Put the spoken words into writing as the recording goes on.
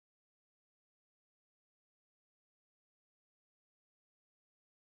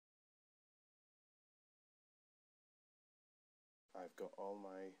I've got all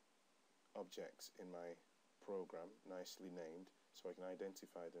my objects in my program nicely named so I can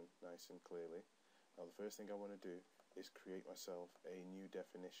identify them nice and clearly. Now the first thing I want to do is create myself a new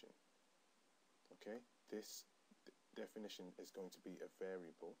definition. Okay, this definition is going to be a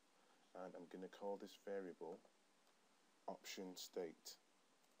variable, and I'm going to call this variable option state.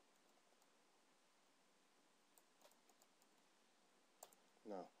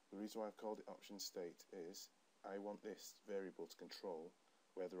 Now the reason why I've called it option state is I want this variable to control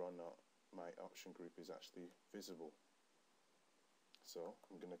whether or not my option group is actually visible. So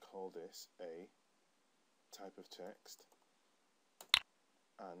I'm going to call this a type of text,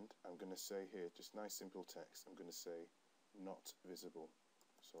 and I'm going to say here, just nice simple text, I'm going to say not visible.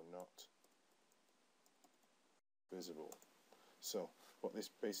 So not visible. So what this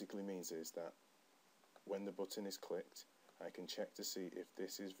basically means is that when the button is clicked, I can check to see if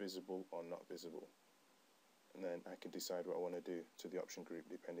this is visible or not visible, and then I can decide what I want to do to the option group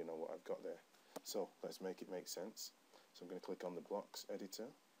depending on what I've got there. So let's make it make sense. So I'm going to click on the blocks editor.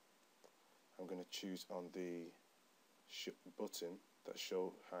 I'm going to choose on the button that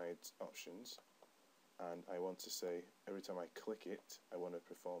show hides options, and I want to say every time I click it I want to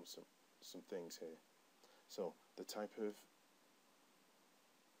perform some things here. So the type of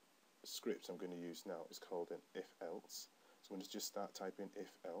script I'm going to use now is called an if else. So I'm going to just start typing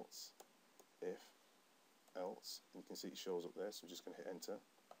if else, and you can see it shows up there, so I'm just going to hit enter,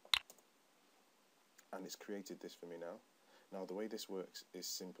 and it's created this for me now. Now the way this works is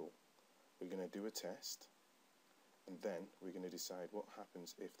simple. We're going to do a test, and then we're going to decide what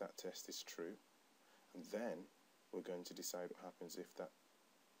happens if that test is true, and then we're going to decide what happens if that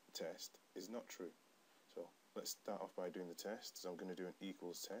test is not true. So let's start off by doing the test. So I'm going to do an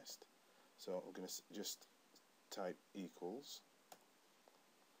equals test. So I'm going to just type equals,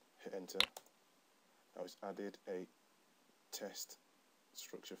 hit enter. Now it's added a test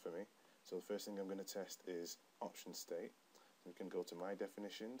structure for me. So the first thing I'm going to test is option state. We can go to my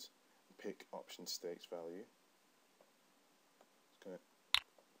definitions, pick option state's value. Just going to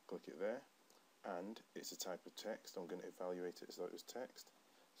click it there, and it's a type of text. I'm going to evaluate it as though it was text.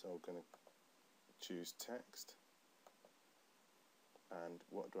 So I'm going to choose text, and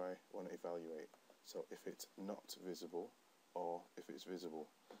what do I want to evaluate? So if it's not visible or if it's visible.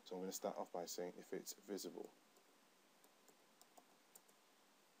 So I'm going to start off by saying if it's visible.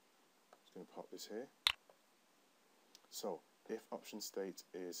 Just going to pop this here. So if option state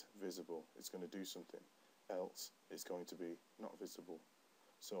is visible, it's going to do something, else it's going to be not visible.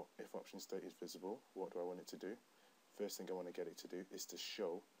 So if option state is visible, what do I want it to do? First thing I want to get it to do is to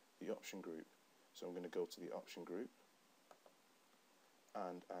show the option group. So I'm going to go to the option group,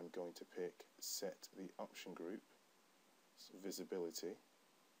 and I'm going to pick set the option group visibility.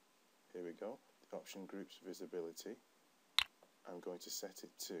 Here we go, the option group's visibility. I'm going to set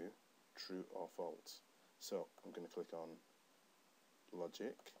it to true or false. So I'm going to click on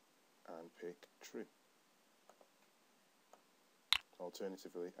logic and pick true.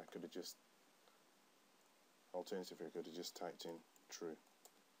 Alternatively, I could have just typed in true.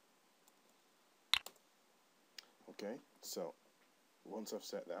 Okay, so once I've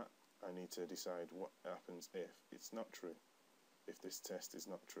set that, I need to decide what happens if it's not true. If this test is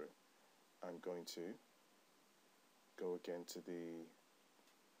not true, I'm going to go again to the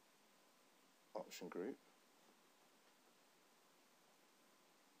option group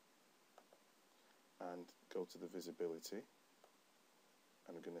and go to the visibility,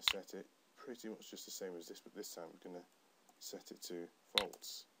 and I'm going to set it pretty much just the same as this, but this time I'm going to set it to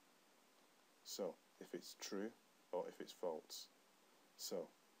false. So if it's true or if it's false. So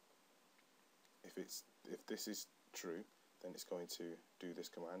if this is true, then it's going to do this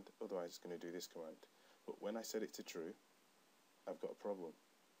command, otherwise it's going to do this command. But when I set it to true, I've got a problem.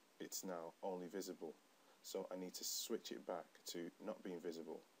 It's now only visible. So I need to switch it back to not being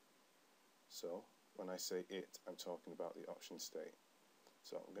visible. So when I say it, I'm talking about the option state.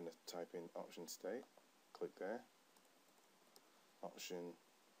 So I'm going to type in option state, click there, option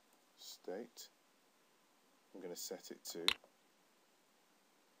state. I'm going to set it to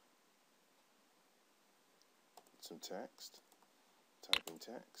some text, type in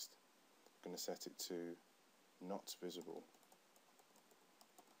text. I'm going to set it to not visible.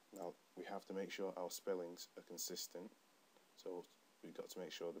 Now we have to make sure our spellings are consistent, so we've got to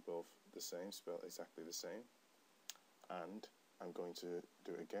make sure they're both the same, spelled exactly the same. And I'm going to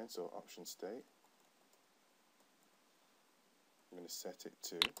do it again, so option state. I'm going to set it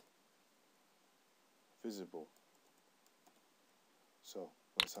to visible. So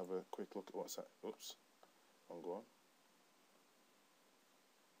let's have a quick look at what's that. Oops, wrong one.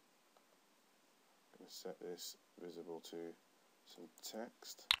 I'm going to set this visible to some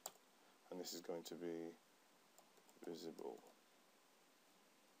text, and this is going to be visible.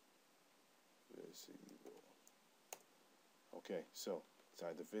 Okay, so it's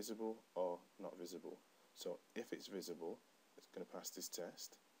either visible or not visible. So if it's visible, it's going to pass this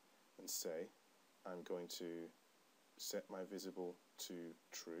test and say I'm going to set my visible to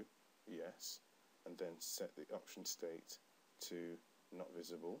true, yes, and then set the option state to not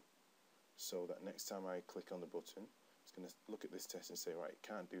visible, so that next time I click on the button, it's going to look at this test and say, right, it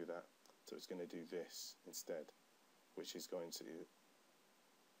can't do that, so it's going to do this instead, which is going to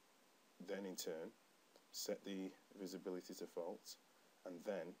then in turn set the visibility to false, and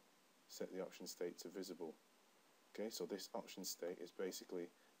then set the option state to visible. Okay, so this option state is basically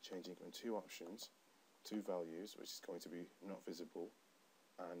changing from two options, two values, which is going to be not visible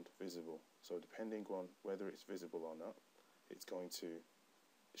and visible. So depending on whether it's visible or not, it's going to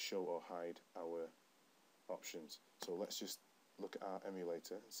show or hide our options. So let's just look at our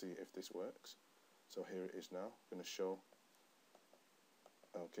emulator and see if this works. So here it is now, I'm going to show.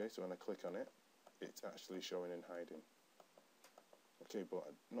 Okay, so when I click on it, it's actually showing and hiding. Okay, but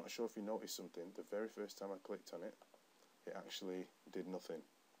I'm not sure if you noticed something. The very first time I clicked on it, it actually did nothing.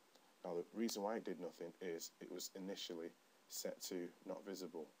 Now the reason why it did nothing is it was initially set to not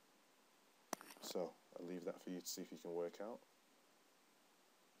visible. So I'll leave that for you to see if you can work out.